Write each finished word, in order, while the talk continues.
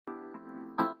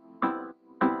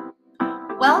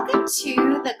Welcome to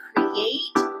the Create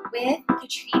with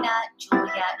Katrina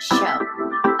Julia show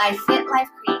by Fit Life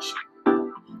Creation,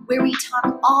 where we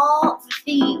talk all the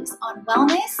things on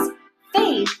wellness,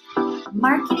 faith,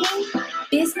 marketing,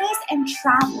 business, and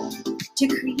travel to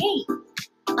create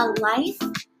a life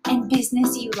and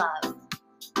business you love.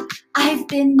 I've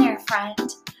been there,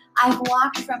 friend. I've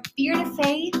walked from fear to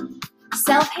faith,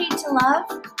 self-hate to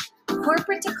love,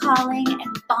 corporate to calling,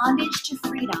 and bondage to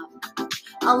freedom,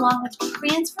 along with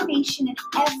transformation in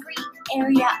every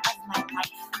area of my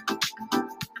life.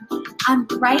 I'm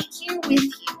right here with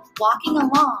you, walking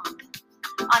along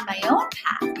on my own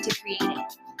path to creating.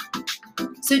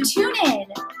 So tune in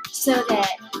so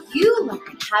that you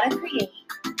learn how to create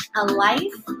a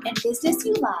life and business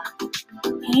you love,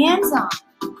 hands-on.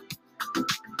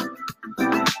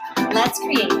 Let's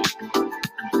create it.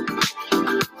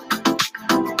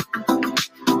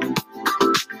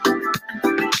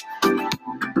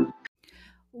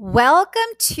 Welcome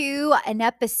to an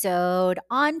episode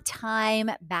on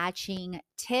time batching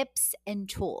tips and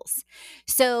tools.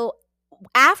 So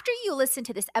after you listen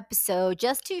to this episode,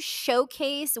 just to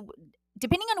showcase,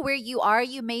 depending on where you are,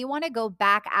 you may want to go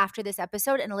back after this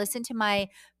episode and listen to my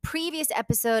previous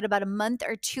episode about a month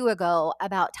or two ago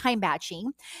about time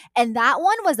batching. And that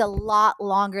one was a lot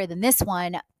longer than this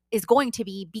one is going to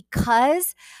be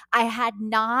because I had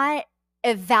not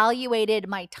evaluated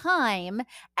my time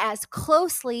as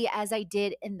closely as I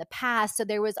did in the past. So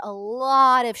there was a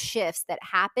lot of shifts that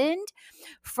happened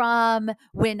from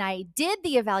when I did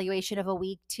the evaluation of a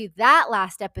week to that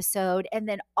last episode, and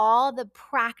then all the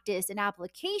practice and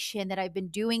application that I've been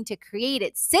doing to create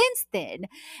it since then,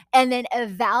 and then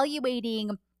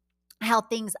evaluating how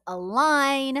things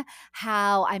align,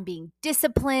 how I'm being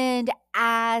disciplined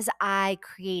as I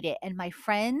create it. And my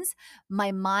friends,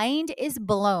 my mind is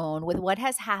blown with what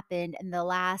has happened in the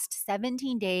last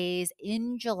 17 days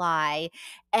in July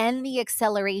and the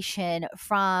acceleration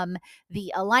from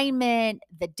the alignment,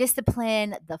 the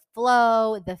discipline, the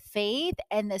flow, the faith,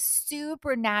 and the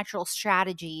supernatural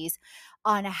strategies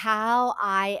on how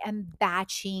I am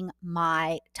batching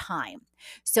my time.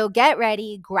 So get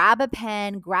ready, grab a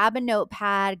pen, grab a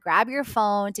notepad, grab your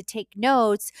phone to take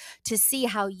notes to see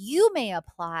how you may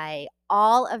apply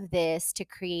all of this to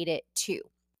create it too.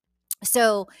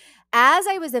 So as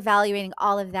I was evaluating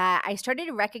all of that, I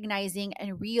started recognizing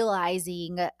and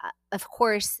realizing, of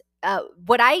course,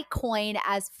 what I coin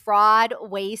as fraud,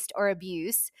 waste, or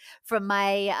abuse from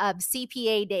my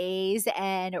CPA days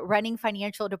and running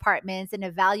financial departments and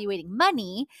evaluating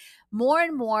money. More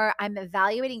and more, I'm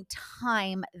evaluating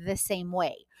time the same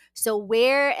way. So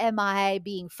where am I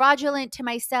being fraudulent to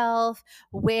myself?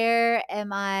 Where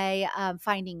am I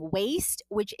finding waste,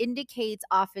 which indicates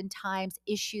oftentimes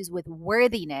issues with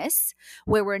worthiness,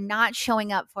 where we're not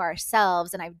showing up for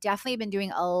ourselves. And I've definitely been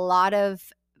doing a lot of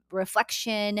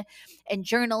reflection and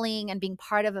journaling and being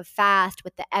part of a fast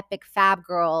with the epic Fab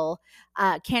Girl,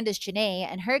 Candace Janae,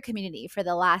 and her community for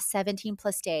the last 17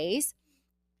 plus days.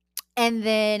 And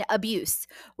then abuse.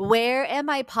 Where am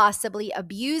I possibly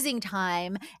abusing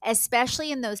time,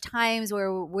 especially in those times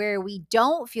where we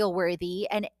don't feel worthy?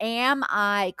 And am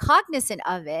I cognizant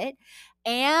of it?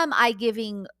 Am I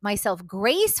giving myself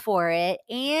grace for it?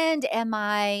 And am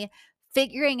I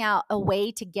figuring out a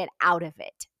way to get out of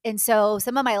it? And so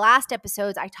some of my last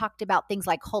episodes, I talked about things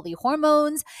like holy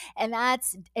hormones, and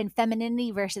that's in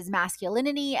femininity versus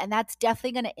masculinity. And that's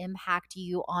definitely going to impact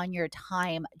you on your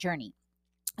time journey.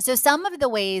 So some of the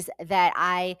ways that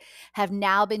I have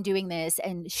now been doing this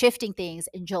and shifting things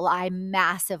in July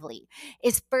massively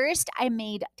is first, I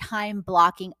made time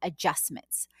blocking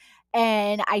adjustments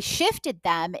and I shifted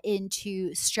them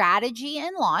into strategy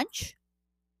and launch,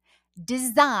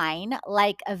 design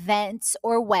like events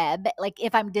or web, like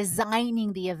if I'm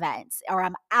designing the events or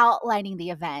I'm outlining the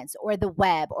events or the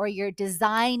web or you're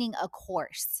designing a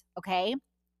course, okay?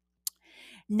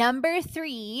 Number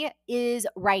 3 is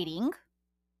writing.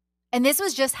 And this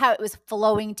was just how it was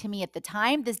flowing to me at the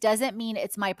time. This doesn't mean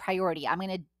it's my priority. I'm going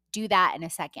to do that in a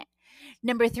second.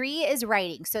 Number 3 is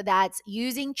writing. So that's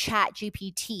using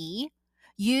ChatGPT,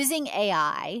 using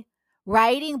AI,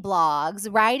 writing blogs,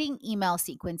 writing email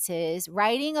sequences,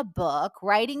 writing a book,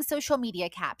 writing social media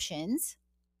captions,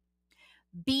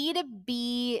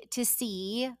 B2B to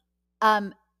C,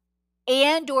 and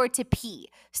or to P.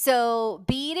 So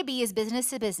B2B is business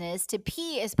to business, to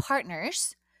P is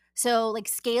partners. So like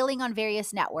scaling on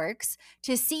various networks,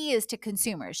 to C is to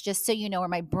consumers, just so you know where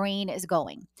my brain is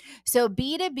going. So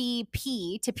B2B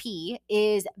P to P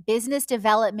is business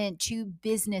development to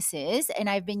businesses. And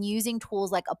I've been using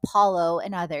tools like Apollo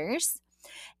and others.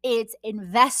 it's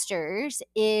investors,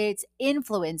 it's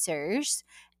influencers.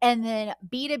 And then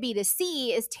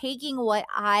B2B2C is taking what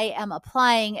I am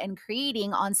applying and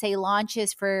creating on, say,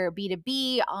 launches for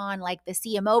B2B on like the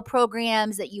CMO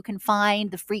programs that you can find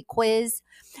the free quiz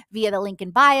via the link in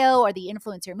bio or the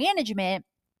influencer management,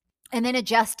 and then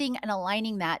adjusting and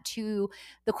aligning that to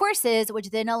the courses, which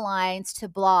then aligns to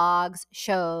blogs,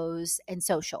 shows, and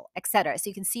social, etc. So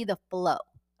you can see the flow.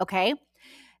 Okay.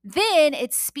 Then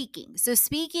it's speaking. So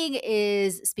speaking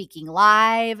is speaking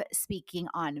live, speaking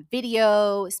on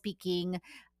video, speaking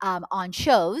on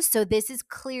shows. So this is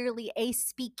clearly a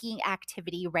speaking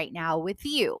activity right now with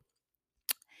you.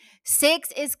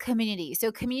 6 is community.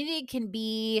 So community can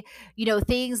be,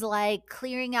 things like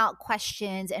clearing out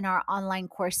questions in our online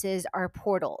courses or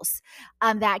portals.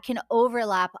 That can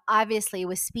overlap obviously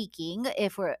with speaking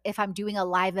if I'm doing a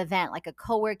live event like a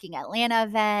co-working Atlanta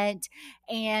event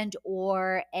and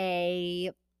or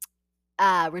a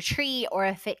retreat or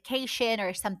a vacation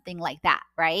or something like that,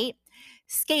 right?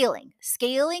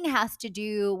 Scaling has to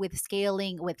do with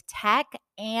scaling with tech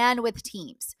and with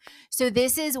teams. So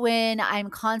this is when I'm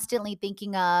constantly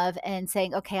thinking of and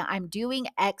saying, okay, I'm doing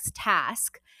X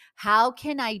task. How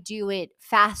can I do it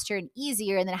faster and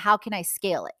easier? And then how can I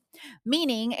scale it?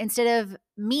 Meaning, instead of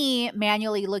me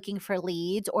manually looking for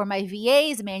leads or my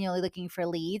VAs manually looking for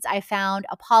leads, I found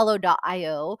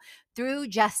Apollo.io through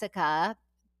Jessica,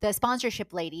 the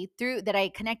sponsorship lady, through that I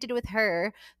connected with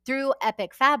her through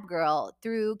Epic Fab Girl,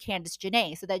 through Candice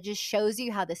Janae. So that just shows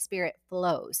you how the spirit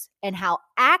flows and how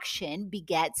action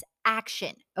begets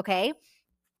action. Okay.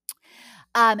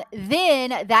 Then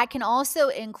that can also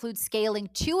include scaling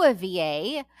to a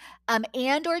VA,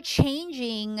 and or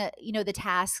changing, the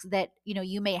tasks that,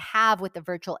 you may have with the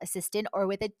virtual assistant or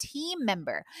with a team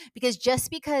member. Because just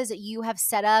because you have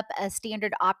set up a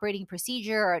standard operating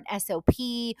procedure or an SOP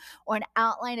or an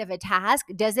outline of a task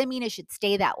doesn't mean it should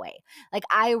stay that way. Like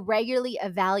I regularly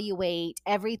evaluate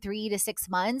every 3 to 6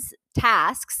 months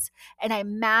tasks, and I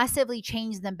massively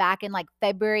change them back in like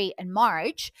February and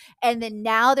March. And then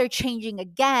now they're changing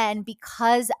again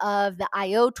because of the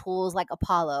IO tools like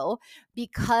Apollo,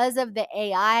 because of the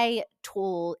AI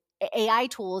tools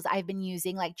I've been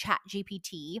using like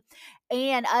ChatGPT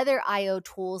and other IO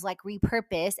tools like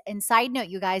Repurpose. And side note,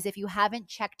 you guys, if you haven't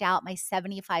checked out my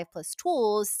 75 plus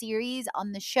tools series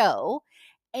on the show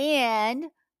and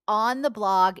on the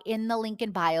blog in the link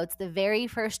in bio, it's the very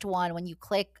first one when you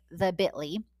click the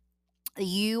bit.ly,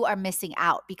 you are missing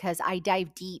out because I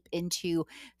dive deep into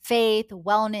faith,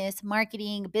 wellness,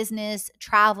 marketing, business,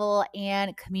 travel,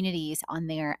 and communities on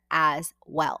there as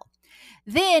well.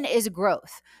 Then is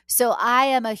growth. So I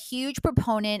am a huge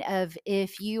proponent of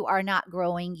if you are not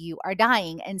growing, you are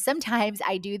dying. And sometimes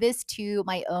I do this to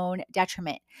my own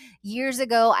detriment. Years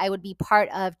ago, I would be part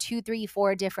of 2, 3,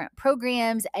 4 different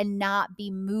programs and not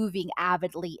be moving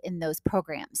avidly in those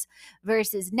programs.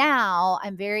 Versus now,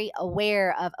 I'm very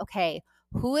aware of, okay,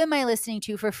 who am I listening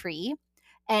to for free?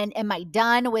 And am I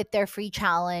done with their free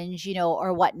challenge,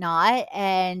 or whatnot?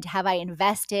 And have I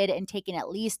invested and taken at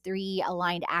least 3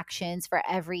 aligned actions for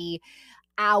every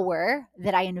hour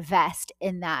that I invest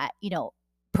in that,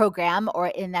 program or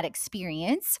in that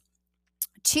experience?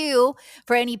 2,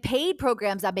 for any paid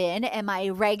programs I'm in, am I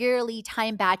regularly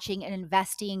time batching and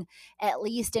investing at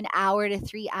least an hour to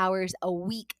 3 hours a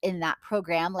week in that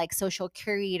program, like Social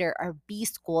Curator or B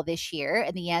School this year?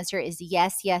 And the answer is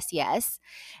yes, yes, yes.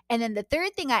 And then the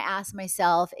third thing I ask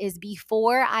myself is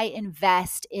before I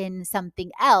invest in something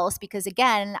else, because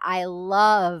again, I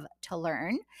love to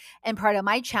learn. And part of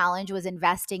my challenge was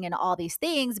investing in all these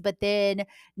things, but then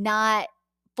not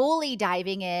fully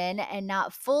diving in and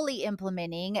not fully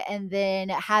implementing, and then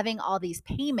having all these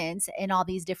payments in all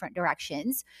these different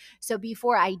directions. So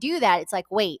before I do that, it's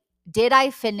like, wait, did I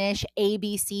finish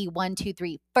ABC 1, 2,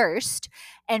 3 first?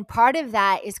 And part of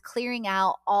that is clearing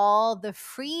out all the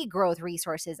free growth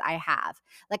resources I have.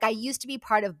 Like I used to be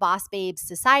part of Boss Babes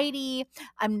Society.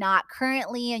 I'm not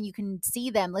currently, and you can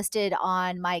see them listed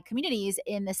on my communities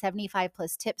in the 75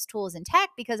 plus tips, tools, and tech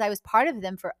because I was part of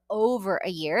them for over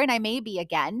a year, and I may be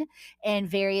again in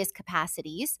various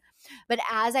capacities. But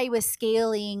as I was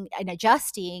scaling and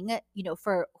adjusting,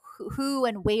 for who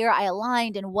and where I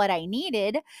aligned and what I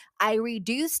needed, I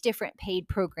reduced different paid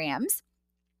programs.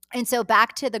 And so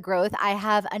back to the growth, I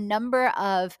have a number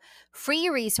of free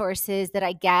resources that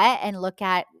I get and look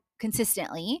at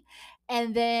consistently.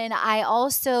 And then I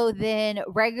also then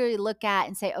regularly look at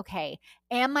and say, okay,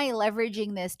 am I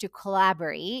leveraging this to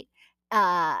collaborate?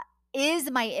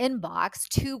 is my inbox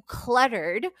too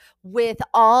cluttered with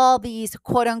all these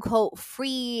quote unquote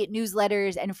free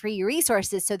newsletters and free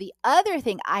resources? So the other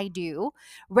thing I do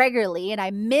regularly, and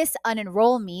I miss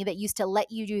Unenroll Me that used to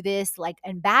let you do this like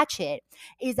and batch it,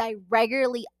 is I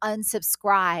regularly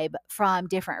unsubscribe from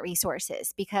different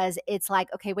resources because it's like,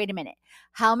 okay, wait a minute.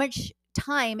 How much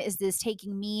time is this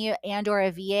taking me and or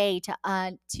a VA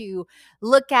to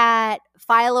look at,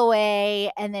 file away,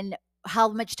 and then how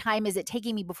much time is it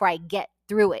taking me before I get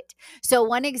through it? So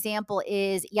one example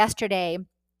is yesterday,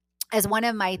 as one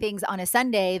of my things on a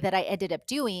Sunday that I ended up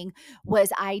doing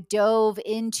was I dove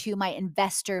into my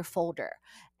investor folder.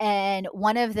 And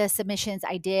one of the submissions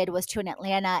I did was to an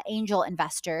Atlanta angel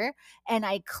investor. And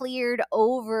I cleared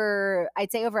over,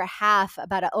 I'd say over half,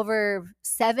 over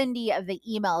 70 of the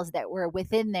emails that were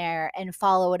within there and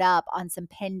followed up on some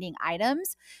pending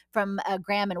items from a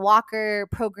Graham and Walker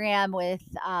program with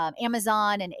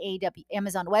Amazon and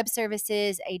Amazon Web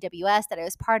Services, AWS, that I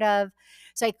was part of.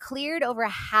 So I cleared over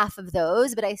half of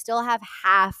those, but I still have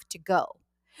half to go.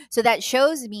 So that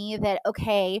shows me that,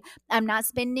 okay, I'm not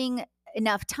spending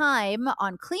enough time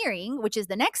on clearing, which is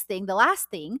the next thing, the last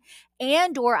thing,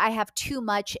 and or I have too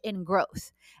much in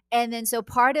growth. And then so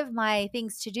part of my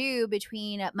things to do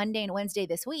between Monday and Wednesday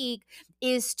this week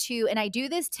is to, and I do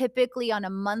this typically on a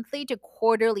monthly to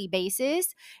quarterly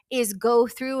basis, is go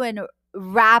through and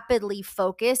rapidly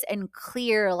focus and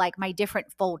clear like my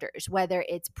different folders, whether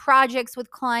it's projects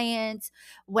with clients,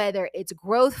 whether it's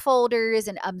growth folders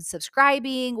and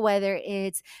unsubscribing, whether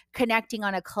it's connecting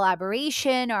on a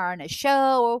collaboration or on a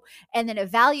show, and then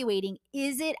evaluating,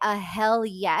 is it a hell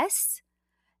yes?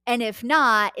 And if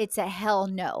not, it's a hell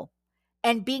no.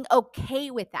 And being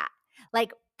okay with that.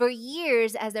 Like for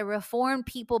years as a reformed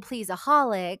people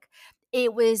pleaseaholic,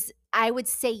 it was, I would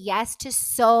say yes to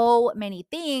so many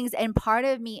things. And part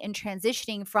of me in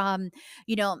transitioning from,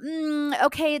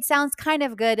 okay, it sounds kind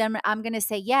of good. I'm going to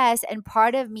say yes. And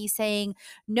part of me saying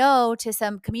no to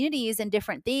some communities and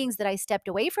different things that I stepped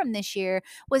away from this year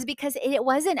was because it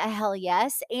wasn't a hell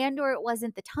yes, and or it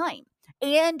wasn't the time,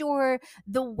 and or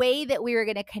the way that we were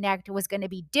going to connect was going to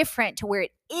be different to where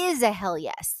it is a hell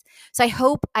yes. So I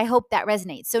hope that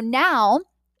resonates. So now,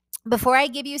 before I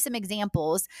give you some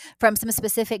examples from some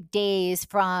specific days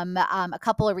from a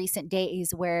couple of recent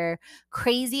days where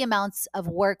crazy amounts of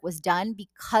work was done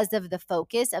because of the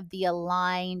focus of the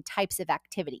aligned types of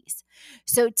activities.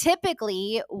 So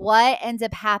typically what ends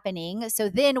up happening, so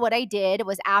then what I did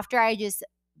was after I just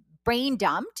brain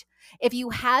dumped, if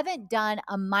you haven't done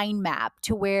a mind map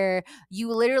to where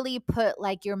you literally put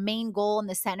like your main goal in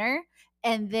the center,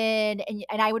 and then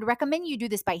and I would recommend you do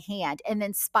this by hand and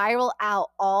then spiral out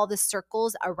all the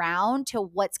circles around to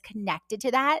what's connected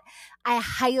to that. I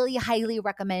highly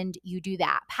recommend you do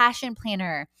that. Passion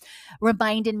Planner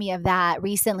reminded me of that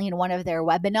recently in one of their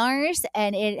webinars,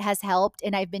 and it has helped.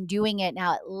 And I've been doing it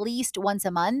now at least once a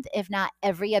month, if not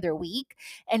every other week.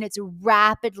 And it's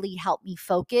rapidly helped me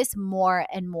focus more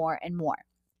and more and more.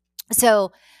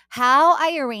 So, how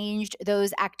I arranged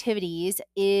those activities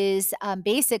is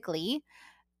basically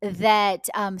that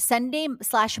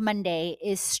Sunday/Monday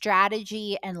is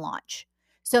strategy and launch.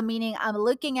 So, meaning I'm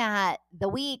looking at the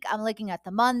week, I'm looking at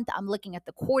the month, I'm looking at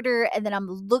the quarter, and then I'm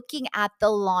looking at the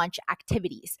launch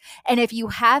activities. And if you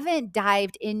haven't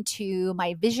dived into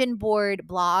my vision board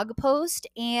blog post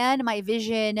and my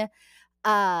vision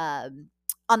um,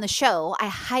 on the show, I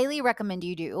highly recommend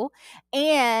you do.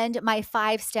 And my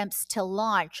 5 steps to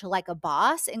launch like a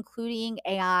boss, including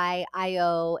AI,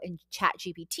 IO, and Chat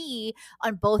GPT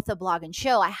on both the blog and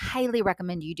show, I highly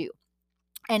recommend you do.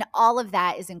 And all of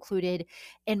that is included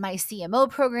in my CMO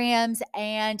programs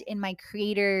and in my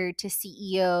creator to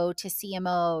CEO to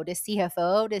CMO to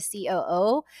CFO to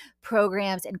COO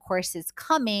programs and courses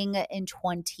coming in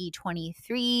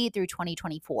 2023 through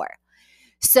 2024.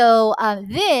 So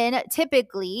then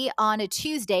typically on a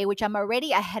Tuesday, which I'm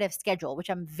already ahead of schedule, which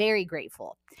I'm very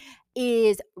grateful,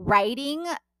 is writing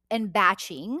and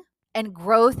batching and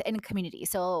growth and community.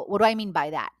 So what do I mean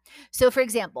by that? So for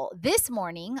example, this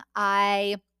morning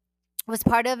I was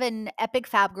part of an Epic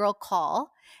Fab Girl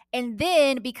call. And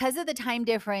then because of the time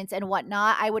difference and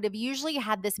whatnot, I would have usually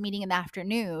had this meeting in the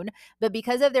afternoon. But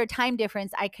because of their time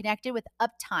difference, I connected with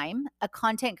Uptime, a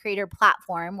content creator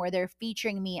platform where they're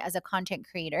featuring me as a content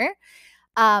creator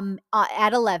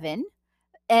at 11.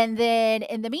 And then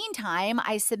in the meantime,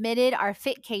 I submitted our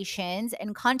Fitcations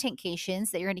and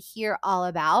Contentcations that you're going to hear all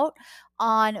about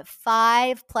on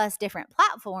 5+ different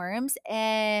platforms.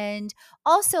 And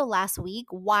also last week,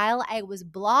 while I was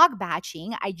blog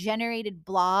batching, I generated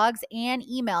blogs and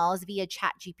emails via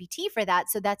ChatGPT for that.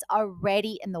 So that's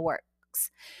already in the works.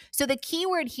 tools. So the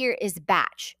keyword here is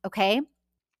batch, okay?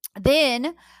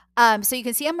 Then, so you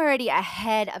can see I'm already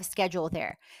ahead of schedule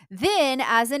there. Then,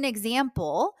 as an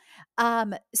example,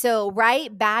 so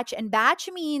right, batch, and batch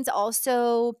means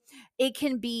also it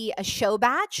can be a show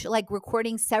batch, like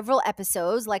recording several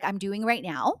episodes, like I'm doing right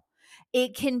now.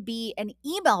 It can be an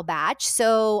email batch.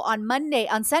 So on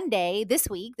Sunday, this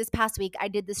past week, I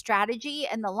did the strategy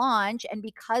and the launch. And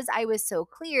because I was so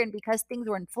clear and because things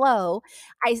were in flow,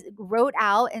 wrote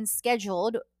out and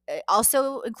scheduled,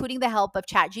 also including the help of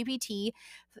ChatGPT,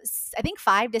 I think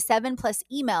 5 to 7 plus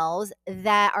emails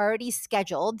that are already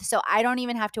scheduled. So I don't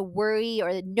even have to worry,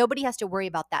 or nobody has to worry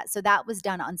about that. So that was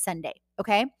done on Sunday.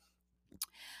 Okay.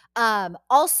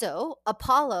 Also,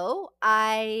 Apollo,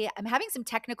 I am having some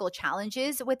technical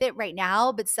challenges with it right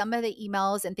now, but some of the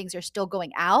emails and things are still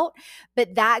going out.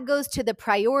 But that goes to the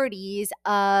priorities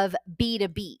of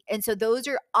B2B. And so those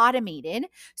are automated.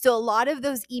 So a lot of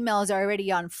those emails are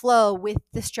already on flow with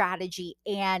the strategy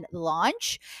and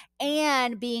launch,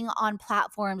 and being on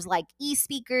platforms like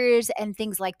eSpeakers and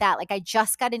things like that. Like I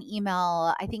just got an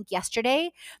email, I think yesterday,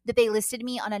 that they listed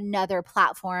me on another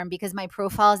platform because my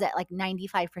profile is at like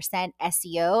 95%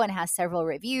 SEO and has several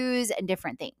reviews and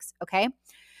different things. Okay.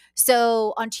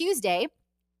 So on Tuesday,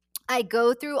 I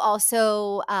go through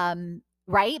also,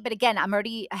 right. But again, I'm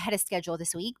already ahead of schedule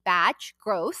this week, batch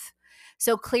growth.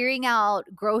 So clearing out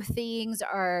growth things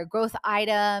or growth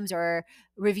items, or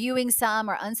reviewing some,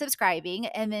 or unsubscribing.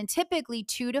 And then typically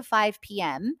 2 to 5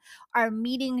 p.m. are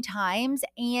meeting times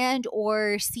and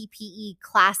or CPE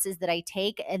classes that I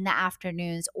take in the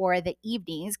afternoons or the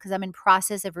evenings, because I'm in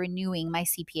process of renewing my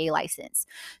CPA license.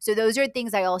 So those are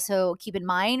things I also keep in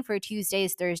mind for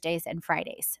Tuesdays, Thursdays, and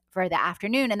Fridays for the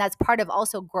afternoon. And that's part of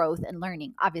also growth and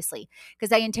learning, obviously,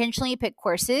 because I intentionally pick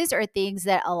courses or things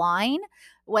that align,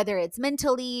 whether it's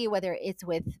mentally, whether it's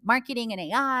with marketing and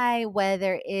AI,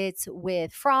 whether it's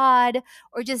with fraud,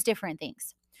 or just different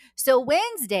things. So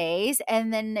Wednesdays,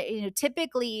 and then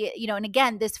typically, and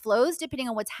again, this flows depending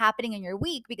on what's happening in your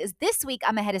week, because this week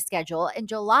I'm ahead of schedule and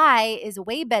July is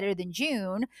way better than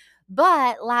June.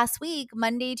 But last week,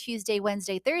 Monday, Tuesday,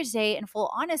 Wednesday, Thursday, and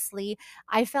full honestly,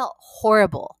 I felt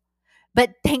horrible.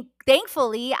 But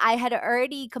thankfully, I had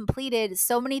already completed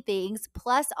so many things,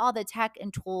 plus all the tech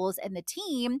and tools and the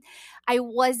team. I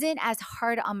wasn't as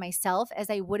hard on myself as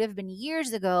I would have been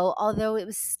years ago, although it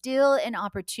was still an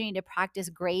opportunity to practice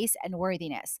grace and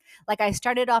worthiness. Like I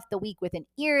started off the week with an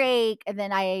earache, and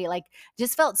then I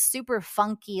just felt super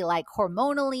funky, like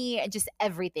hormonally and just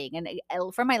everything. And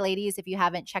for my ladies, if you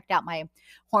haven't checked out my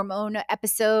hormone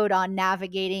episode on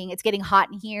navigating, it's getting hot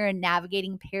in here, and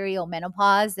navigating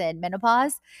perimenopause and menopause,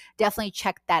 definitely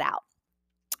check that out.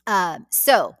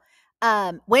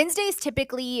 Wednesdays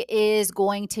typically is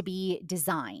going to be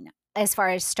design as far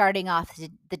as starting off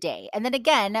the day. And then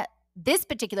again, this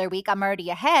particular week, I'm already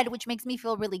ahead, which makes me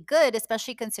feel really good,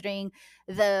 especially considering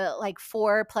the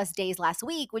 4+ days last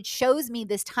week, which shows me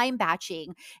this time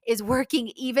batching is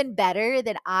working even better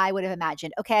than I would have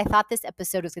imagined. Okay, I thought this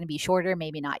episode was going to be shorter.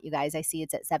 Maybe not, you guys. I see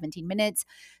it's at 17 minutes.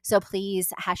 So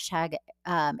please, hashtag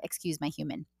excuse my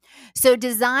human. So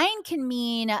design can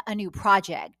mean a new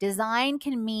project. Design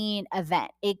can mean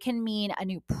event. It can mean a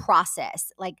new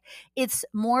process. Like it's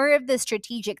more of the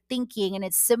strategic thinking, and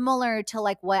it's similar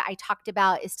to what I talked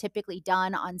about is typically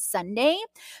done on Sunday,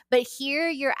 but here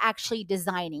you're actually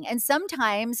designing. And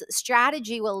sometimes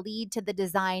strategy will lead to the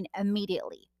design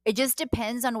immediately. It just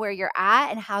depends on where you're at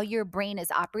and how your brain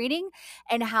is operating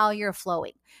and how you're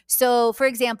flowing. So, for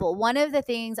example, one of the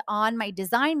things on my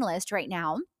design list right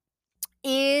now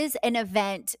is an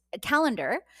event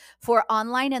calendar for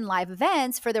online and live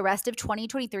events for the rest of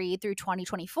 2023 through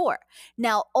 2024.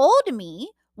 Now, old me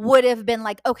would have been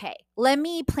like, okay, let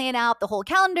me plan out the whole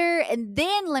calendar and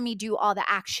then let me do all the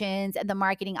actions and the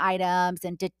marketing items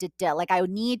and like I would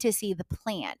need to see the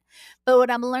plan. But what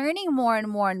I'm learning more and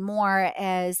more and more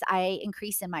as I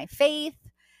increase in my faith,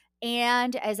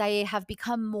 and as I have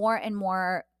become more and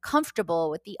more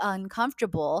comfortable with the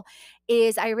uncomfortable,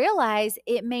 is I realize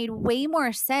it made way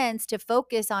more sense to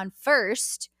focus on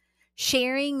first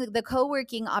sharing the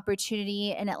co-working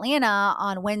opportunity in Atlanta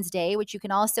on Wednesday, which you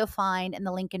can also find in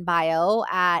the link in bio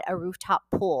at a rooftop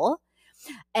pool.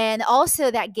 And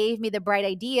also, that gave me the bright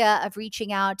idea of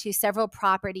reaching out to several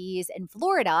properties in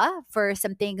Florida for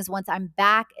some things once I'm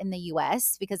back in the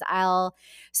US, because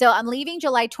I'm leaving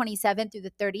July 27th through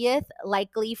the 30th,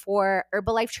 likely for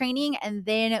Herbalife training, and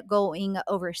then going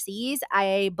overseas.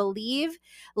 I believe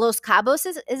Los Cabos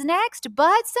is next,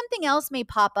 but something else may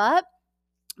pop up.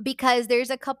 because there's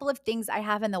a couple of things I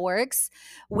have in the works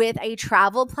with a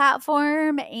travel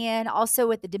platform and also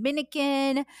with the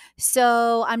Dominican.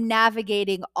 So I'm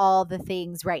navigating all the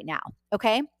things right now.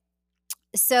 Okay.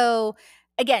 So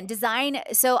again, design.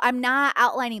 So I'm not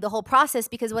outlining the whole process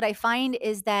because what I find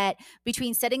is that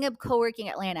between setting up co-working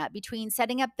Atlanta, between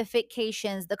setting up the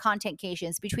fitcations, the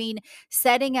contentcations, between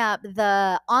setting up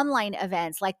the online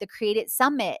events like the Create It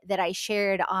Summit that I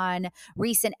shared on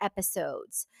recent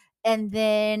episodes. And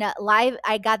then live,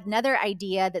 I got another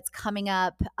idea that's coming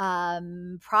up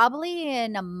probably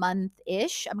in a month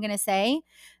ish, I'm going to say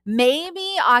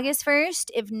maybe August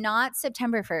 1st, if not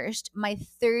September 1st, my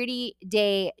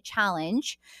 30-day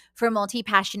challenge for multi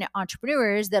passionate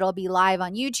entrepreneurs that'll be live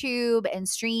on YouTube and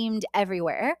streamed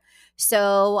everywhere.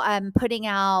 So I'm putting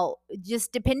out,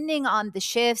 just depending on the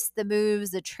shifts, the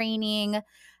moves, the training,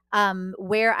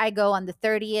 where I go on the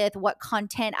 30th, what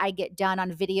content I get done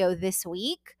on video this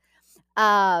week.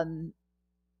 Um,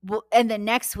 and then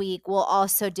next week will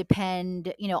also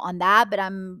depend, on that. But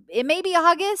it may be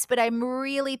August, but I'm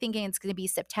really thinking it's going to be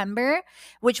September,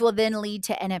 which will then lead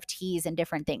to NFTs and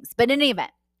different things. But in any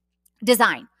event,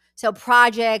 design. So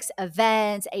projects,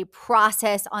 events, a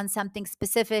process on something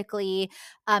specifically.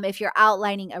 If you're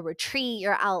outlining a retreat,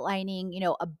 you're outlining,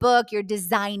 a book, you're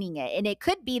designing it. And it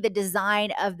could be the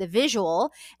design of the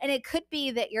visual, and it could be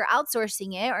that you're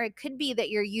outsourcing it, or it could be that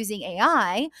you're using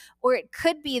AI, or it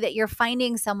could be that you're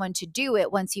finding someone to do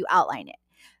it once you outline it.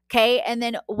 Okay. And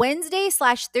then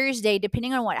Wednesday/Thursday,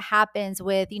 depending on what happens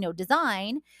with,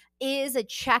 design, is a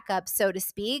checkup, so to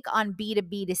speak, on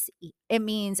B2B to C. It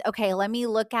means, okay, let me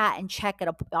look at and check it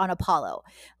on Apollo.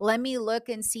 Let me look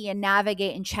and see and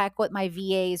navigate and check what my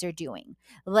VAs are doing.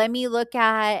 Let me look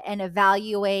at and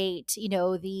evaluate,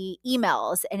 the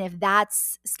emails and if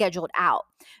that's scheduled out.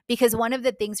 Because one of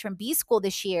the things from B School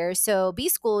this year, so B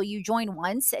School, you join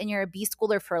once and you're a B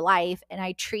Schooler for life. And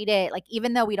I treat it like,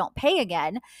 even though we don't pay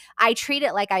again, I treat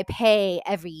it like I pay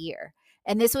every year.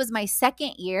 And this was my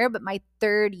second year, but my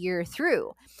third year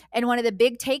through. And one of the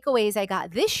big takeaways I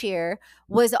got this year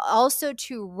was also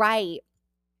to write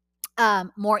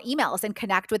more emails and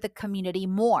connect with the community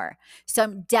more. So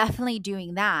I'm definitely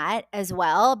doing that as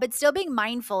well, but still being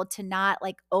mindful to not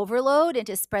like overload and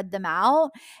to spread them out.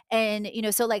 And,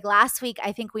 so like last week,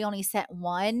 I think we only sent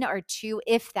one or two,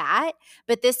 if that.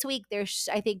 But this week, there's,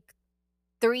 I think,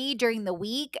 three during the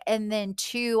week and then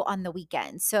two on the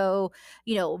weekend. So,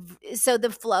 so the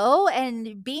flow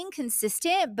and being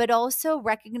consistent, but also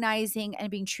recognizing and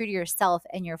being true to yourself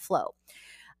and your flow.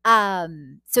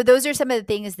 So those are some of the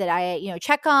things that I,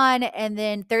 check on. And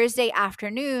then Thursday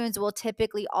afternoons will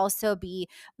typically also be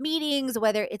meetings,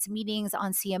 whether it's meetings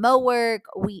on CMO work,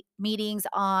 meetings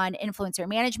on influencer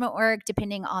management work,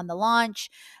 depending on the launch,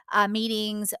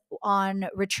 meetings on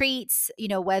retreats,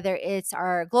 whether it's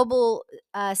our global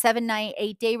 7-night,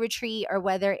 8-day retreat, or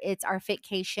whether it's our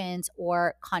fitcations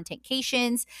or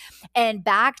contentcations. And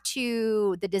back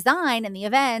to the design and the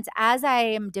events, as I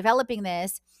am developing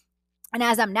this, and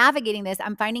as I'm navigating this,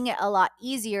 I'm finding it a lot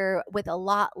easier with a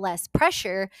lot less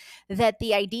pressure, that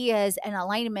the ideas and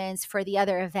alignments for the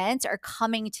other events are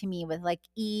coming to me with like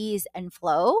ease and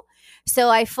flow. So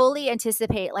I fully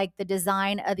anticipate like the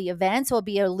design of the events will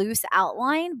be a loose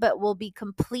outline, but will be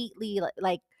completely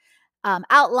like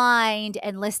outlined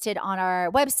and listed on our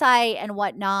website and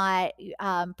whatnot,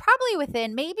 probably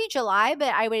within maybe July,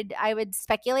 but I would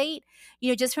speculate,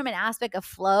 just from an aspect of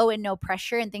flow and no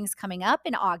pressure and things coming up,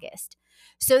 in August.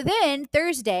 So then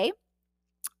Thursday,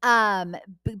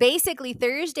 basically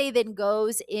Thursday then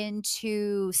goes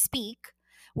into Speak,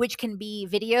 which can be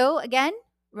video again.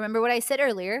 Remember what I said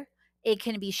earlier? It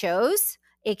can be shows,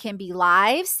 it can be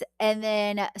lives, and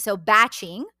then so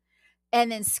batching, and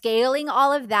then scaling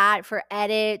all of that for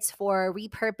edits, for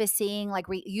repurposing, like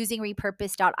using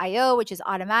repurpose.io, which is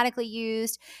automatically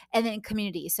used, and then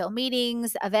community. So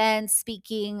meetings, events,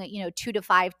 speaking, 2 to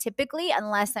 5 typically,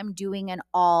 unless I'm doing an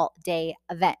all day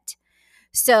event.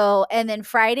 So, and then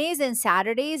Fridays and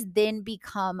Saturdays then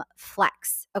become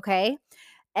flex. Okay.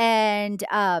 And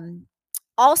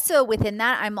also within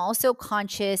that, I'm also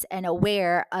conscious and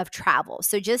aware of travel.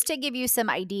 So just to give you some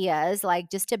ideas,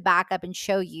 like just to back up and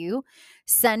show you,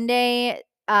 Sunday,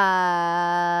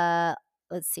 let's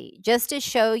see, just to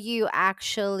show you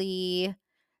actually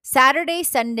Saturday,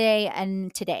 Sunday,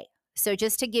 and today. So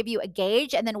just to give you a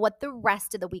gauge, and then what the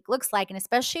rest of the week looks like. And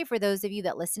especially for those of you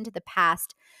that listened to the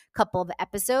past couple of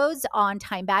episodes on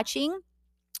time batching.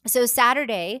 So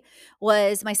Saturday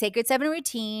was my Sacred 7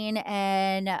 routine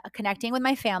and connecting with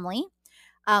my family,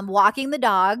 walking the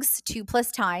dogs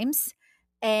 2+ times,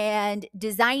 and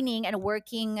designing and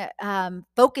working,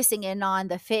 focusing in on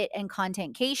the fit and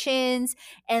contentcations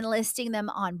and listing them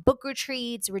on Book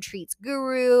Retreats, Retreats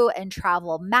Guru, and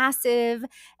Travel Massive.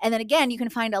 And then again, you can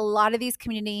find a lot of these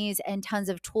communities and tons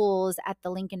of tools at the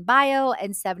link in bio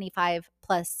and 75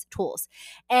 plus tools.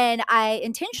 And I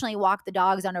intentionally walked the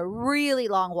dogs on a really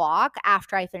long walk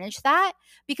after I finished that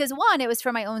because one, it was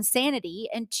for my own sanity,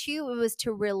 and two, it was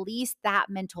to release that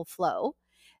mental flow.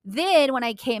 Then when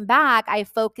I came back, I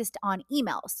focused on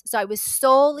emails. So I was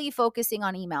solely focusing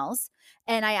on emails,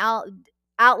 and I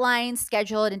outlined,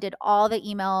 scheduled, and did all the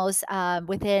emails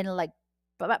within like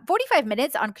about 45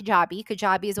 minutes on Kajabi.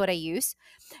 Kajabi is what I use.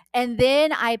 And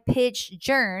then I pitched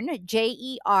Jerne,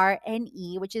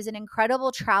 Jerne, which is an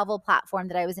incredible travel platform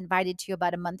that I was invited to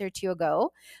about a month or two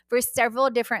ago for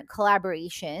several different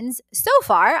collaborations. So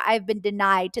far, I've been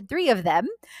denied to 3 of them.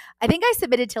 I think I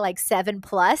submitted to like 7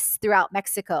 plus throughout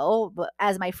Mexico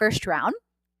as my first round.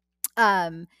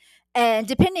 Um, and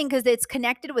depending, because it's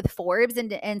connected with Forbes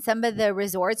and some of the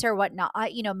resorts or whatnot,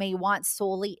 may want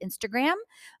solely Instagram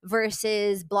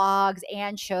versus blogs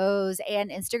and shows and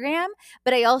Instagram.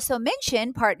 But I also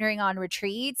mentioned partnering on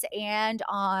retreats and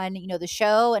on, the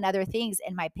show and other things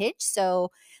in my pitch.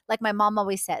 So like my mom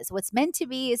always says, what's meant to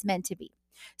be is meant to be.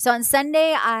 So on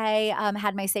Sunday, I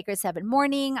had my Sacred Seven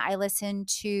morning. I listened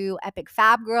to Epic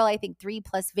Fab Girl, I think 3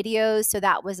 plus videos. So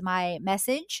that was my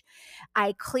message.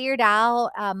 I cleared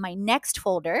out my next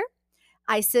folder.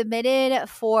 I submitted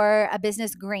for a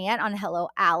business grant on Hello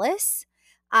Alice.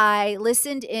 I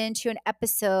listened into an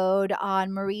episode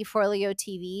on Marie Forleo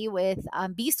TV with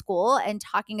B School and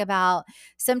talking about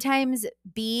sometimes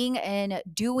being and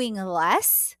doing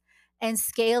less and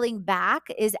scaling back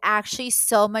is actually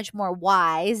so much more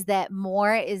wise, that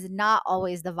more is not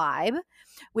always the vibe,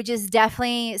 which is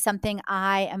definitely something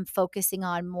I am focusing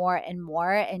on more and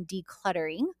more and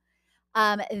decluttering.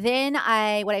 Then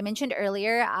what I mentioned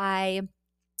earlier, I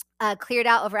cleared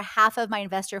out over half of my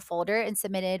investor folder and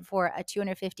submitted for a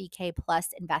 250K plus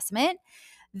investment.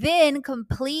 Then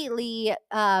completely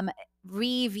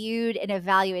reviewed and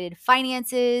evaluated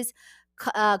finances,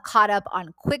 caught up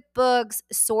on QuickBooks,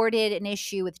 sorted an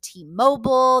issue with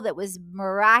T-Mobile that was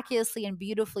miraculously and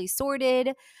beautifully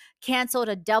sorted, canceled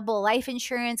a double life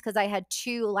insurance because I had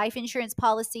 2 life insurance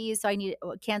policies, so I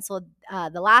canceled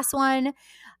the last one.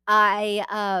 I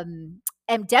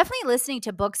am definitely listening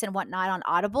to books and whatnot on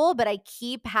Audible, but I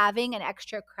keep having an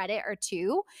extra credit or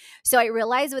 2. So I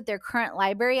realized with their current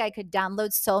library, I could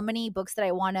download so many books that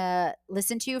I want to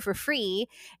listen to for free.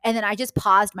 And then I just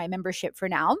paused my membership for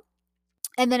now.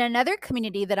 And then another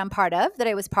community that I'm part of, that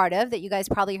I was part of, that you guys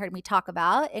probably heard me talk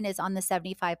about and is on the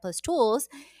 75 plus tools,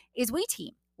 is We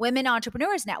Team, Women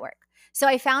Entrepreneurs Network. So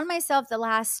I found myself the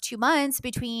last 2 months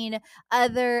between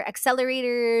other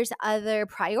accelerators, other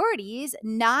priorities,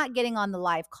 not getting on the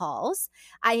live calls.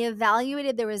 I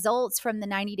evaluated the results from the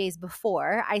 90 days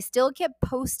before. I still kept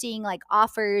posting like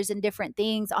offers and different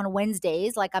things on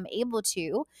Wednesdays, like I'm able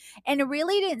to, and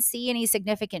really didn't see any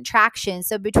significant traction.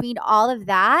 So between all of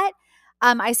that,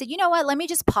 I said, you know what? Let me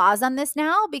just pause on this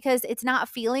now because it's not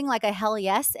feeling like a hell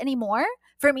yes anymore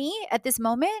for me at this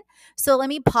moment. So let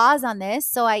me pause on this.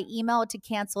 So I emailed to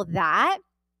cancel that.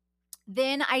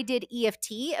 Then I did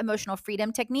EFT, emotional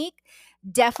freedom technique.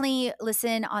 Definitely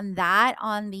listen on that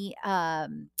on the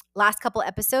last couple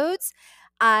episodes.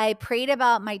 I prayed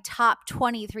about my top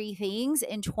 23 things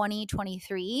in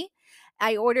 2023.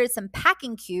 I ordered some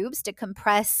packing cubes to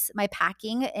compress my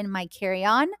packing in my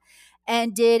carry-on,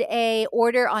 and did a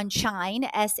order on Shein,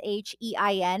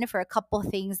 Shein, for a couple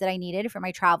things that I needed for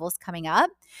my travels coming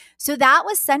up. So that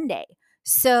was Sunday.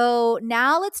 So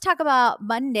now let's talk about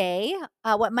Monday,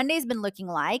 what Monday's been looking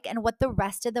like and what the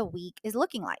rest of the week is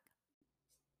looking like.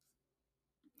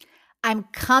 I'm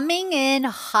coming in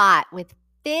hot with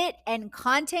fit and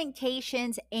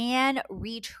contentcations and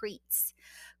retreats,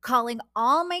 calling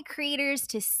all my creators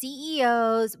to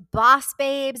CEOs, boss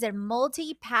babes, and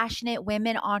multi-passionate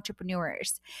women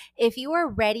entrepreneurs. If you are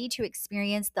ready to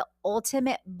experience the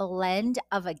ultimate blend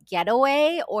of a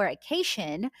getaway or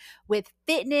vacation with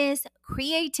fitness,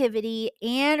 creativity,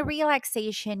 and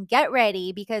relaxation, get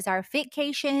ready because our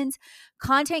Fitcations,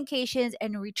 contentcations,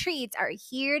 and retreats are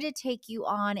here to take you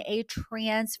on a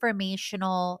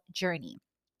transformational journey.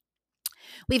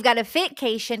 We've got a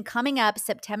Fitcation coming up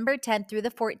September 10th through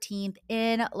the 14th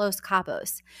in Los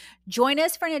Cabos. Join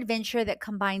us for an adventure that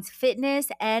combines fitness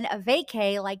and a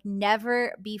vacay like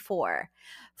never before.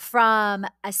 From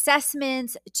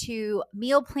assessments to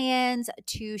meal plans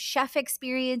to chef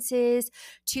experiences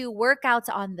to workouts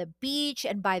on the beach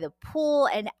and by the pool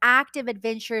and active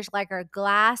adventures like our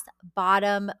glass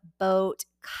bottom boat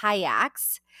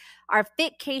kayaks. Our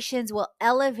Fitcations will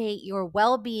elevate your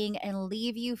well being and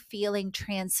leave you feeling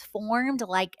transformed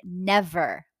like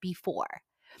never before.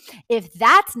 If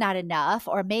that's not enough,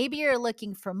 or maybe you're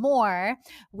looking for more,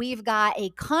 we've got a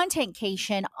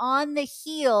contentcation on the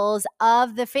heels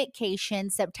of the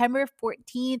Fitcation, September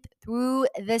 14th through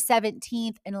the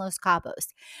 17th in Los Cabos.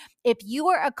 If you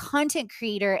are a content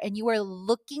creator and you are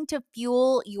looking to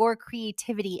fuel your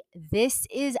creativity, this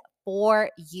is for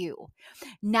you.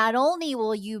 Not only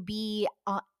will you be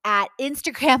at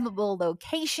Instagrammable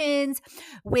locations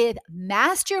with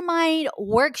mastermind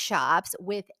workshops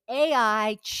with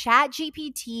AI, Chat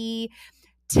GPT,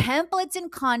 templates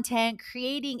and content,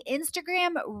 creating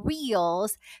Instagram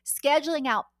reels, scheduling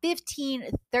out 15,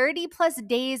 30 plus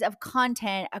days of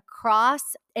content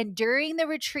across and during the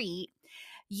retreat,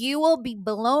 you will be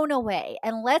blown away.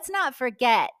 And let's not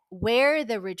forget where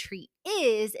the retreat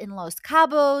is in Los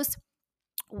Cabos,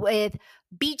 with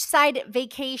beachside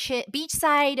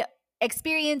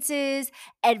experiences,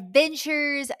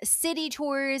 adventures, city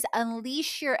tours.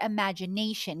 Unleash your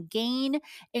imagination, gain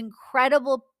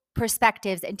incredible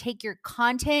perspectives, and take your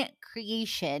content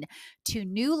creation to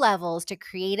new levels to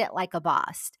create it like a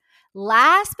boss.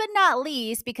 Last but not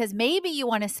least, because maybe you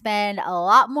want to spend a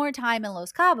lot more time in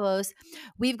Los Cabos,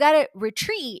 we've got a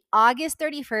retreat August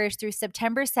 31st through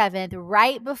September 7th,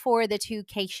 right before the two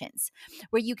Cations,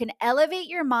 where you can elevate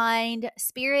your mind,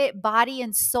 spirit, body,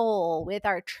 and soul with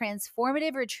our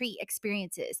transformative retreat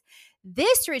experiences.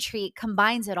 This retreat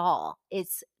combines it all. It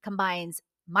combines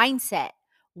mindset,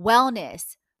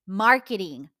 wellness,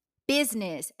 marketing,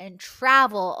 business, and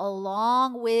travel,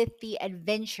 along with the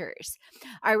adventures.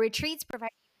 Our retreats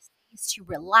provide space to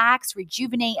relax,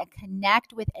 rejuvenate, and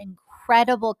connect with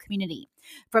incredible community.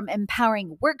 From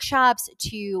empowering workshops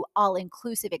to all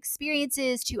inclusive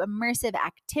experiences to immersive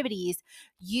activities,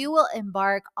 you will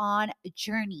embark on a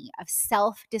journey of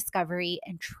self discovery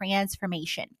and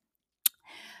transformation.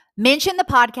 Mention the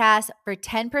podcast for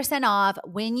 10% off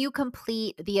when you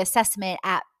complete the assessment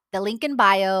at the link in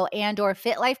bio and or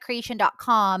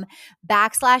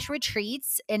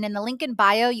fitlifecreation.com/retreats. And in the link in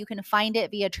bio, you can find it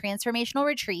via transformational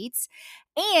retreats.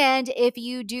 And if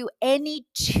you do any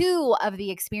two of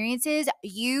the experiences,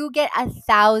 you get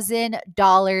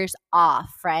 $1,000 off,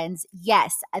 friends.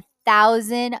 Yes,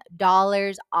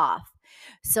 $1,000 off.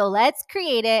 So let's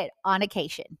create it on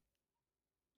occasion.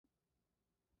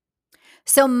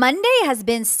 So Monday has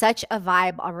been such a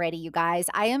vibe already, you guys.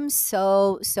 I am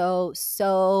so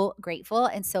grateful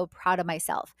and so proud of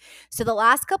myself. So the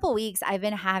last couple weeks I've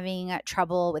been having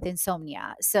trouble with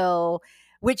insomnia. So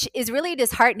which is really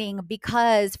disheartening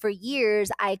because for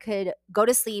years I could go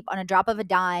to sleep on a drop of a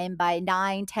dime by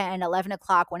 9, 10, 11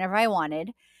 o'clock whenever I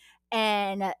wanted.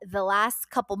 And the last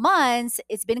couple months,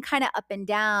 it's been kind of up and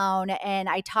down. And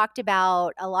I talked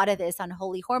about a lot of this on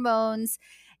Holy Hormones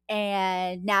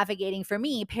and navigating, for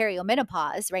me,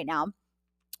 perimenopause right now,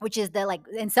 which is the like,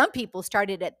 and some people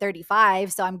started at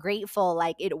 35. So I'm grateful,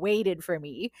 like it waited for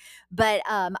me. But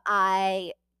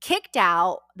I kicked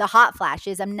out the hot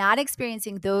flashes. I'm not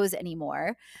experiencing those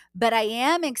anymore, but I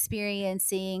am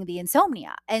experiencing the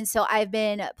insomnia. And so I've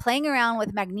been playing around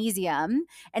with magnesium.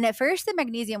 And at first, the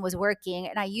magnesium was working.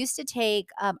 And I used to take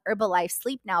Herbalife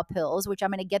Sleep Now pills, which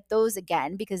I'm going to get those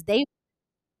again because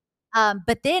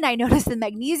but then I noticed the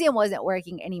magnesium wasn't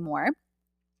working anymore.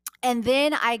 And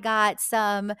then I got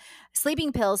some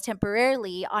sleeping pills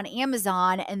temporarily on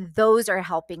Amazon, and those are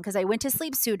helping because I went to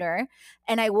sleep sooner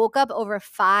and I woke up over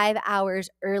 5 hours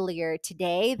earlier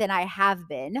today than I have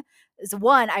been. So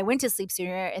one, I went to sleep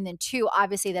sooner, and then two,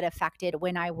 obviously that affected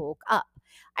when I woke up.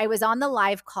 I was on the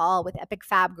live call with Epic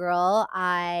Fab Girl.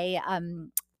 I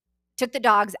took the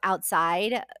dogs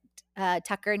outside,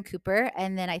 Tucker and Cooper,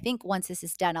 and then I think once this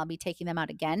is done, I'll be taking them out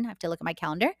again. I have to look at my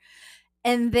calendar.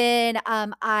 And then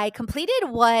I completed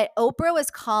what Oprah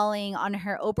was calling on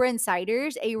her Oprah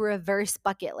Insiders a reverse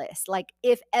bucket list. Like,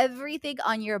 if everything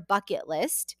on your bucket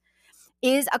list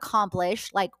is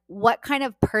accomplished, like, what kind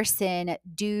of person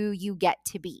do you get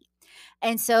to be?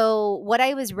 And so what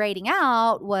I was writing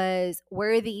out was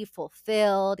worthy,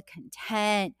 fulfilled,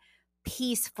 content,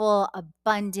 peaceful,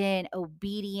 abundant,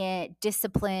 obedient,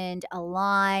 disciplined,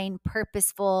 aligned,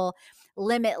 purposeful,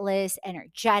 limitless,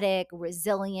 energetic,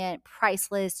 resilient,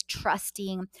 priceless,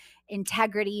 trusting,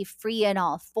 integrity, free in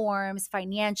all forms,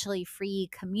 financially free,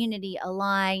 community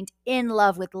aligned, in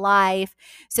love with life.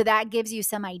 So that gives you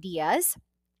some ideas.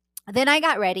 Then I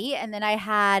got ready, and then I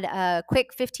had a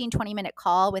quick 15-20 minute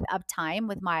call with Uptime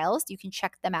with Miles. You can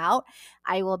check them out.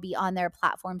 I will be on their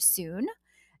platform soon.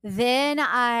 Then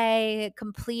I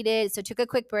took a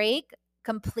quick break,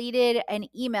 completed an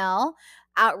email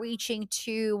outreaching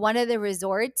to one of the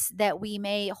resorts that we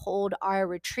may hold our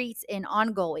retreats in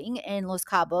ongoing in Los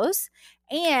Cabos,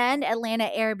 and Atlanta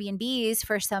Airbnbs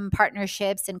for some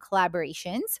partnerships and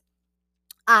collaborations.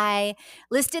 I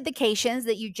listed the cations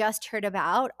that you just heard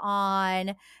about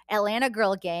on Atlanta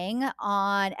Girl Gang,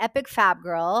 on Epic Fab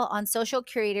Girl, on Social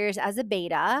Curators as a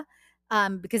beta,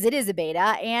 because it is a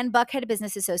beta, and Buckhead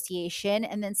Business Association,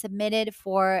 and then submitted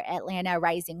for Atlanta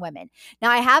Rising Women.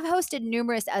 Now, I have hosted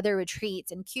numerous other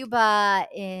retreats in Cuba,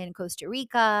 in Costa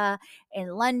Rica, in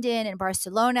London, in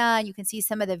Barcelona. You can see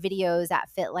some of the videos at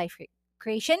Fit Life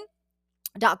Creation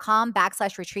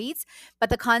 .com/retreats, but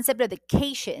the concept of the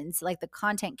cations, like the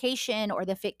content cation or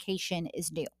the fit cation,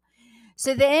 is new.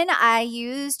 So then I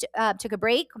took a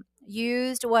break,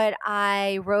 used what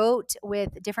I wrote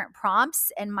with different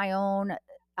prompts and my own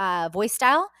voice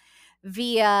style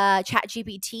via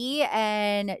ChatGPT,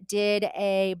 and did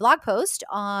a blog post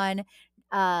on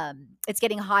It's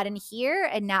Getting Hot in Here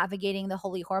and navigating the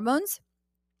holy hormones.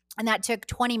 And that took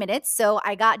 20 minutes. So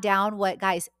I got down what,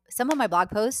 guys, some of my blog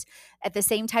posts at the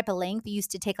same type of length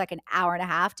used to take like an hour and a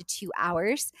half to 2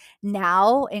 hours.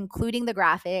 Now, including the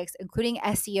graphics, including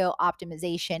SEO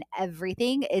optimization,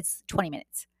 everything, it's 20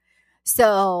 minutes.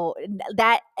 So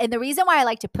and the reason why I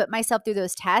like to put myself through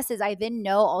those tests is I then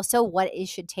know also what it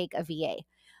should take a VA.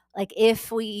 Like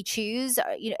if we choose,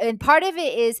 and part of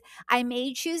it is I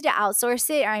may choose to outsource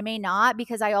it or I may not,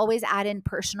 because I always add in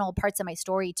personal parts of my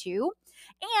story too.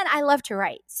 And I love to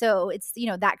write. So it's,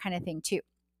 that kind of thing too.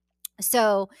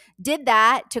 So did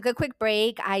that, took a quick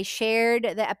break. I shared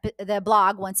the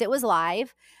blog once it was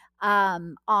live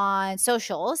on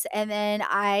socials. And then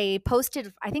I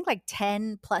posted, I think, like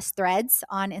 10 plus threads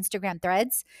on Instagram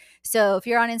Threads. So if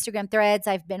you're on Instagram Threads,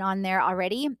 I've been on there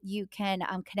already. You can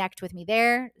connect with me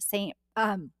there. Same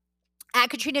at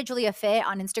Katrina Julia Fit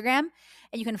on Instagram,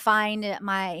 and you can find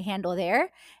my handle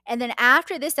there. And then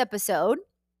after this episode,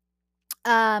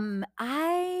 I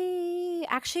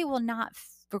actually will not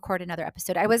record another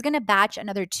episode. I was going to batch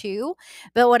another 2,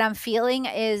 but what I'm feeling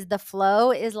is the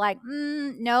flow is like,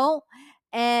 no.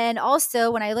 And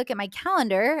also when I look at my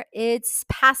calendar, it's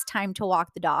past time to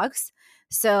walk the dogs.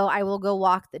 So I will go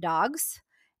walk the dogs.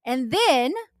 And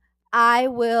then I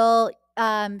will,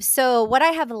 so what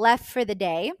I have left for the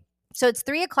day, so it's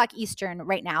 3:00 Eastern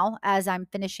right now as I'm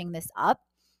finishing this up.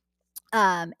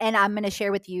 And I'm going to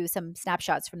share with you some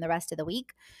snapshots from the rest of the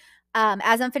week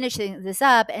as I'm finishing this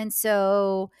up. And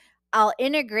so I'll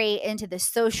integrate into the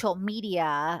social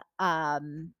media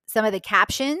some of the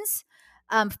captions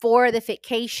for the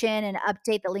Fitcation and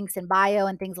update the links in bio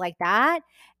and things like that.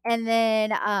 And then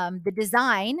the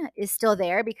design is still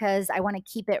there because I want to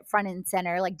keep it front and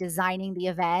center, like designing the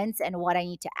events and what I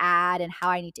need to add and how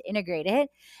I need to integrate it.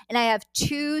 And I have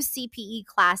 2 CPE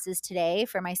classes today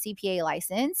for my CPA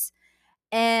license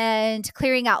and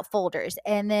clearing out folders.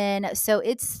 And then, so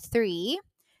it's 3.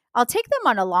 I'll take them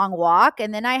on a long walk.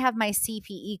 And then I have my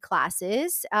CPE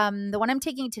classes. The one I'm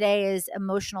taking today is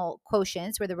Emotional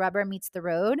Quotients, where the rubber meets the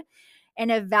road, and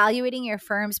evaluating your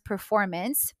firm's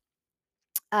performance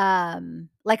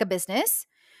like a business.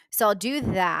 So I'll do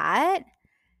that.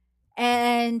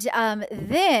 And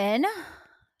then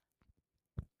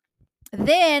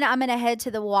I'm going to head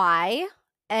to the Y,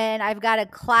 and I've got a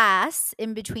class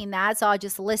in between that. So I'll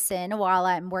just listen while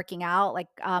I'm working out, like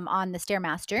on the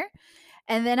Stairmaster.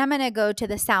 And then I'm going to go to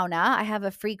the sauna. I have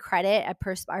a free credit at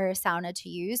Perspire Sauna to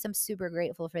use. I'm super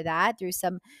grateful for that through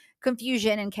some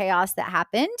confusion and chaos that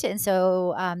happened. And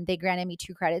so they granted me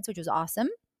 2 credits, which was awesome.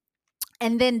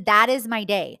 And then that is my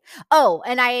day. Oh,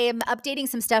 and I am updating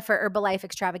some stuff for Herbalife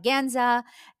Extravaganza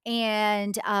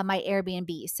and my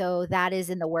Airbnb. So that is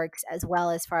in the works as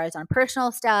well, as far as on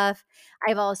personal stuff.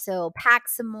 I've also packed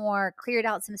some more, cleared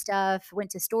out some stuff,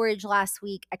 went to storage last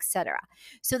week, etc.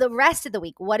 So the rest of the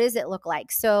week, what does it look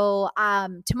like? So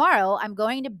tomorrow I'm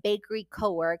going to Bakery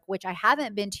Co-work, which I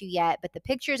haven't been to yet, but the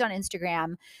pictures on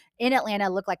Instagram in Atlanta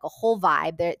look like a whole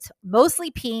vibe. It's mostly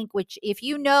pink, which if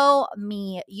you know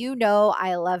me, you know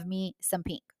I love me some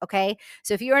pink. Okay.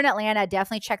 So if you're in Atlanta,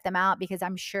 definitely check them out, because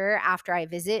I'm sure after I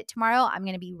visit tomorrow, I'm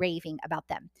going to be raving about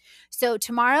them. So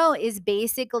tomorrow is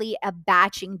basically a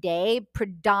batching day,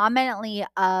 predominantly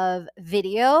of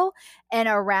video and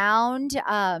around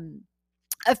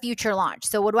a future launch.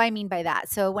 So what do I mean by that?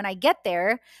 So when I get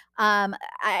there,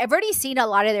 I've already seen a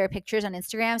lot of their pictures on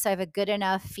Instagram, so I have a good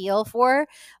enough feel for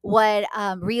what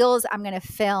reels I'm going to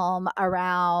film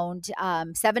around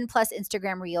 7+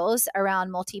 Instagram reels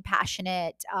around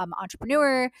multi-passionate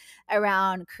entrepreneur,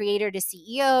 around creator to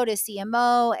CEO to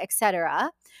CMO,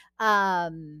 etc.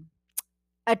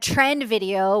 a trend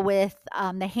video with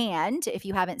the hand. If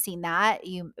you haven't seen that,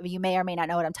 you may or may not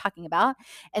know what I'm talking about.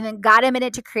 And then got a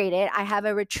minute to create it. I have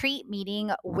a retreat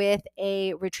meeting with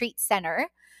a retreat center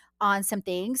on some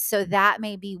things. So that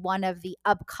may be one of the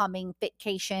upcoming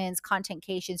Fitcations,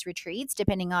 Contentcations retreats,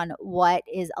 depending on what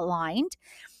is aligned.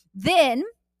 Then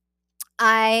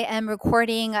I am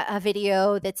recording a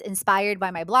video that's inspired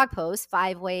by my blog post,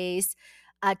 5 ways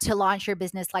to launch your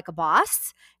business like a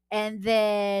boss. And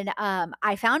then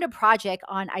I found a project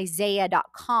on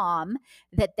Isaiah.com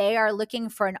that they are looking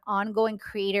for an ongoing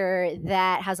creator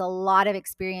that has a lot of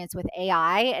experience with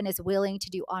AI and is willing to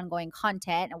do ongoing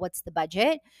content. And what's the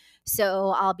budget? So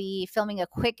I'll be filming a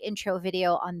quick intro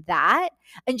video on that.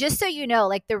 And just so you know,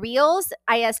 like the reels,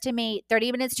 I estimate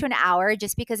 30 minutes to an hour,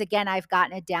 just because, again, I've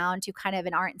gotten it down to kind of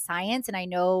an art and science, and I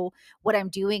know what I'm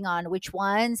doing on which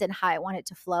ones and how I want it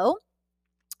to flow.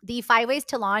 The 5 ways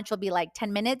to launch will be like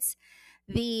 10 minutes.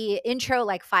 The intro,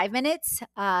 like 5 minutes.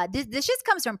 This just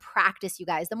comes from practice, you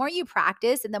guys. The more you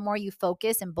practice and the more you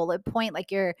focus and bullet point,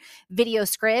 like your video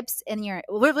scripts and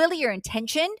really your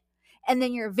intention, and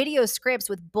then your video scripts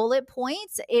with bullet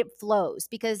points, it flows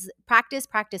because practice,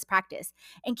 practice, practice.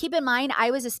 And keep in mind,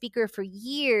 I was a speaker for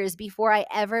years before I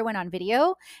ever went on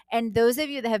video. And those of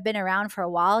you that have been around for a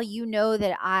while, you know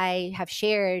that I have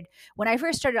shared when I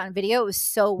first started on video, it was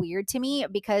so weird to me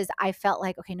because I felt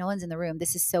like, okay, no one's in the room.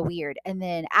 This is so weird. And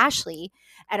then Ashley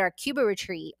at our Cuba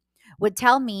retreat would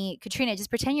tell me, Katrina, just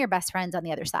pretend you're best friends on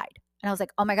the other side. And I was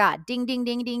like, oh my God, ding, ding,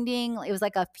 ding, ding, ding. It was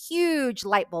like a huge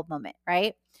light bulb moment,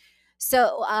 right?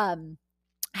 So,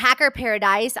 Hacker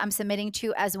Paradise, I'm submitting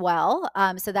to as well.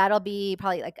 So that'll be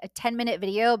probably like a 10-minute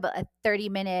video, but a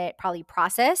 30-minute probably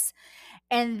process.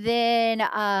 And then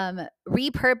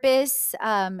repurpose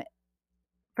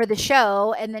for the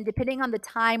show. And then depending on the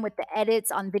time with the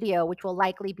edits on video, which will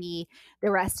likely be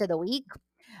the rest of the week,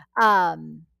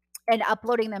 um, and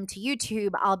uploading them to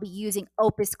YouTube, I'll be using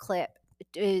Opus Clip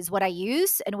is what I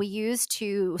use, and we use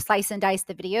to slice and dice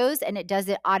the videos, and it does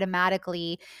it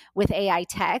automatically with AI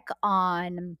tech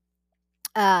on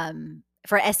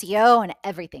for SEO and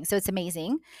everything. So it's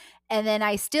amazing. And then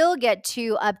I still get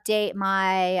to update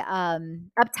my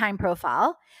uptime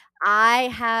profile. I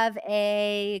have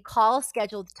a call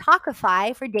scheduled to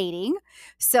Talkify for dating.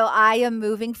 So I am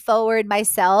moving forward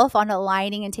myself on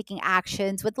aligning and taking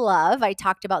actions with love. I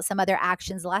talked about some other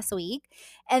actions last week.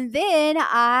 And then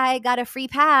I got a free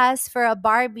pass for a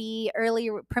Barbie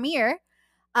early premiere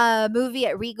movie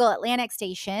at Regal Atlantic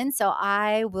Station. So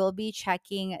I will be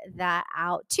checking that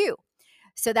out too.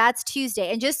 So that's Tuesday.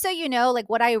 And just so you know, like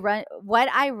what I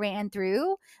ran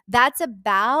through, that's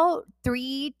about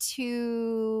 3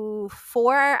 to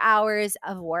 4 hours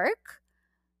of work.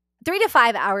 3 to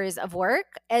 5 hours of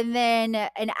work, and then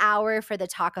an hour for the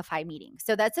Talkify meeting.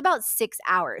 So that's about 6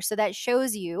 hours. So that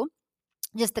shows you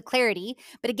just the clarity.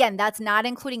 But again, that's not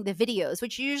including the videos,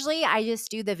 which usually I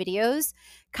just do the videos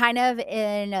kind of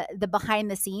in the behind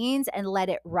the scenes and let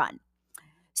it run.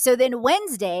 So then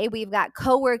Wednesday, we've got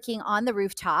co-working on the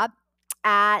rooftop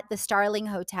at the Starling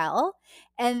Hotel.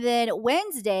 And then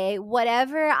Wednesday,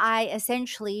 whatever I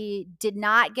essentially did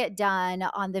not get done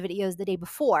on the videos the day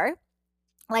before,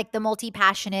 like the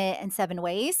multi-passionate and 7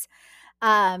 ways,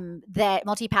 that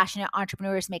multi-passionate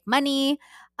entrepreneurs make money,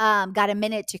 got a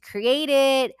minute to create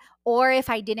it, or if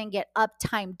I didn't get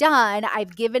uptime done,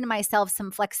 I've given myself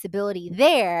some flexibility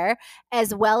there,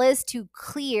 as well as to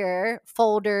clear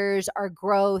folders or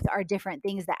growth or different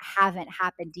things that haven't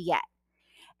happened yet.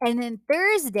 And then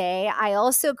Thursday, I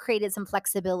also created some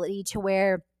flexibility to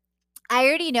where I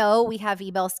already know we have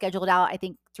emails scheduled out, I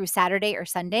think through Saturday or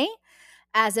Sunday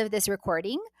as of this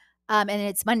recording. And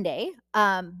it's Monday.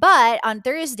 But on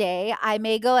Thursday, I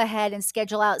may go ahead and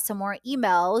schedule out some more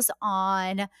emails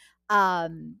on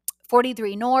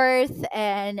 43 North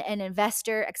and an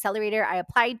investor accelerator I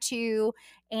applied to,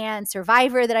 and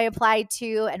Survivor that I applied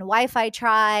to, and Wi-Fi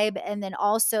Tribe, and then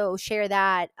also share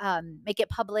that, make it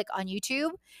public on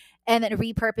YouTube, and then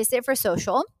repurpose it for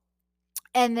social.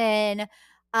 And then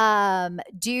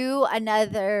do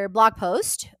another blog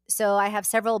post. So I have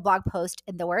several blog posts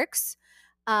in the works.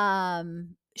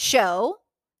 Show,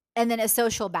 and then a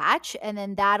social batch, and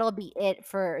then that'll be it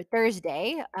for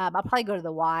Thursday. I'll probably go to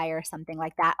the Y or something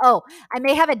like that. Oh, I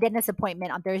may have a dentist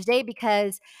appointment on Thursday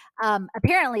because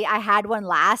apparently I had one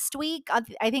last week,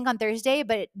 I think on Thursday,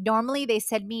 but normally they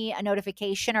send me a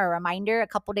notification or a reminder a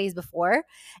couple days before,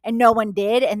 and no one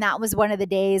did. And that was one of the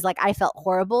days like I felt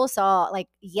horrible. So like,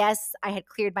 yes, I had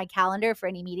cleared my calendar for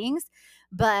any meetings,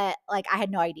 but like I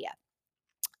had no idea.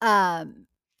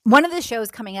 One of the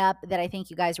shows coming up that I think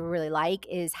you guys will really like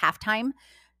is Halftime.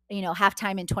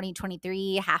 halftime in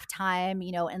 2023, halftime,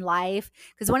 in life.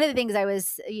 Because one of the things I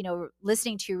was,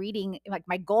 listening to, reading, like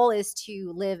my goal is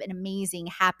to live an amazing,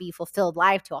 happy, fulfilled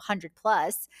life to 100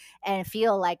 plus and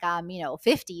feel like I'm,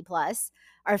 50 plus,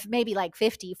 or maybe like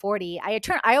 50, 40.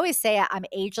 I always say I'm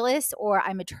ageless or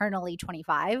I'm eternally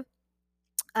 25.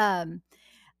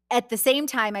 At the same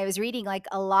time, I was reading like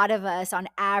a lot of us on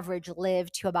average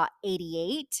live to about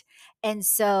 88. And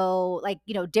so, like,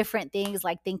 different things,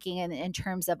 like thinking in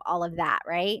terms of all of that,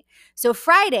 right? So,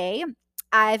 Friday,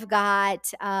 I've got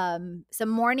some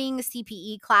morning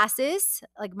CPE classes,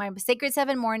 like my Sacred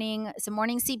 7 morning, some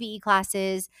morning CPE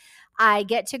classes. I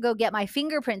get to go get my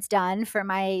fingerprints done for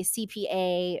my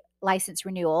CPA license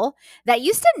renewal. That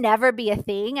used to never be a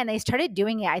thing. And they started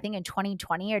doing it, I think, in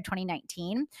 2020 or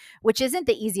 2019, which isn't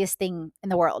the easiest thing in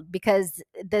the world because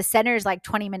the center is like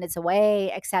 20 minutes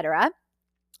away, et cetera.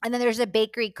 And then there's a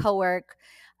bakery co-work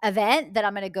event that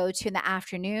I'm going to go to in the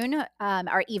afternoon,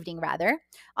 or evening rather,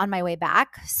 on my way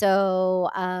back. So,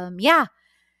 yeah.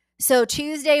 So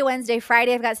Tuesday, Wednesday,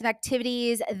 Friday, I've got some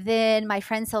activities. Then my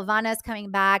friend Silvana is coming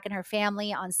back and her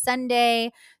family on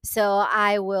Sunday. So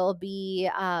I will be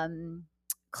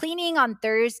cleaning on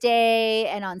Thursday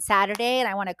and on Saturday. And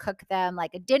I want to cook them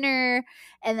like a dinner.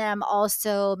 And then I'm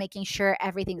also making sure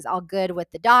everything's all good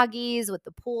with the doggies, with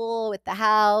the pool, with the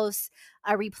house,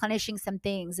 replenishing some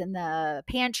things in the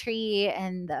pantry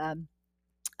and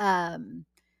the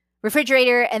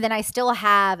refrigerator. And then I still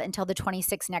have until the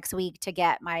 26th next week to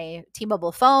get my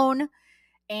T-Mobile phone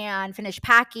and finish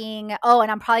packing. Oh,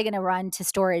 and I'm probably going to run to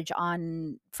storage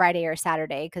on Friday or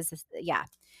Saturday because, yeah.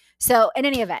 So in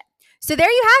any event, so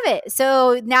there you have it.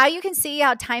 So now you can see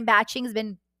how time batching has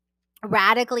been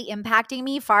radically impacting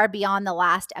me far beyond the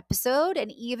last episode.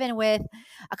 And even with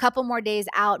a couple more days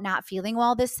out not feeling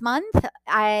well this month,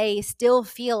 I still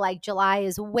feel like July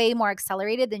is way more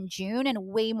accelerated than June and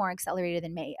way more accelerated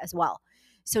than May as well.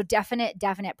 So definite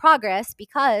progress,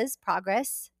 because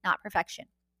progress, not perfection.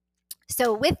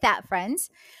 So with that, friends,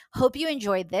 hope you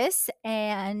enjoyed this,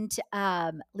 and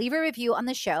leave a review on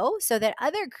the show so that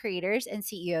other creators and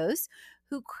CEOs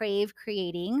who crave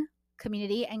creating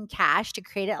community and cash to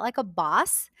create it like a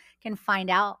boss can find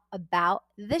out about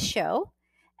the show.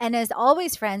 And as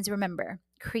always, friends, remember,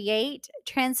 create,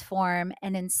 transform,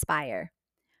 and inspire,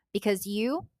 because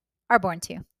you are born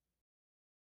to.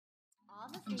 All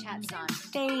the chats on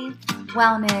faith,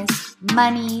 wellness,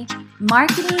 money,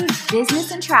 marketing, business,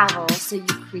 and travel, so you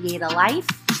create a life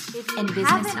and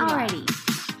business already.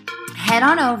 Head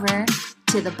on over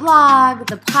to the blog,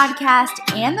 the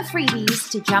podcast, and the freebies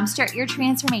to jumpstart your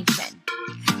transformation.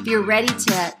 If you're ready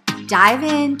to dive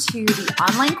into the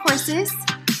online courses,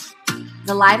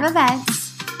 the live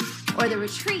events, or the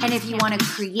retreat, and if you want to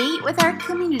create with our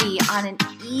community on an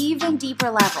even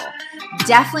deeper level,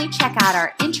 definitely check out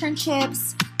our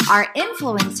internships, our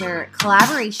influencer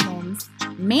collaborations,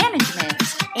 management,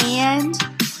 and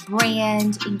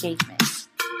brand engagement.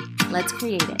 Let's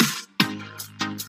create it.